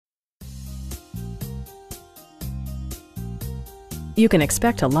You can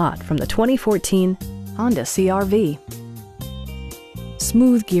expect a lot from the 2014 Honda CR-V.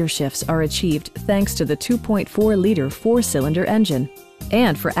 Smooth gear shifts are achieved thanks to the 2.4-liter four-cylinder engine.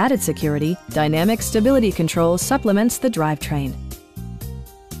 And for added security, dynamic stability control supplements the drivetrain.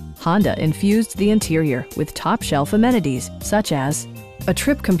 Honda infused the interior with top-shelf amenities such as a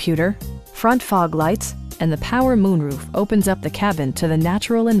trip computer, front fog lights, and the power moonroof opens up the cabin to the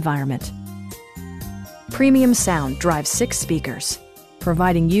natural environment. Premium sound drives 6 speakers,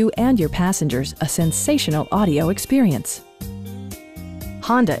 providing you and your passengers a sensational audio experience.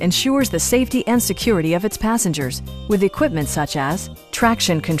 Honda ensures the safety and security of its passengers with equipment such as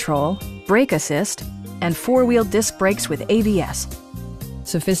traction control, brake assist, and 4-wheel disc brakes with ABS.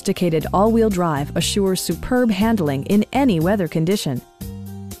 Sophisticated all-wheel drive assures superb handling in any weather condition.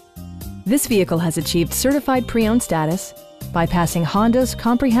 This vehicle has achieved certified pre-owned status by passing Honda's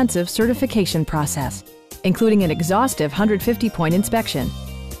comprehensive certification process, including an exhaustive 150-point inspection.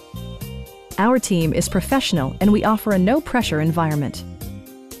 Our team is professional and we offer a no-pressure environment.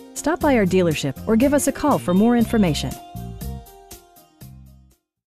 Stop by our dealership or give us a call for more information.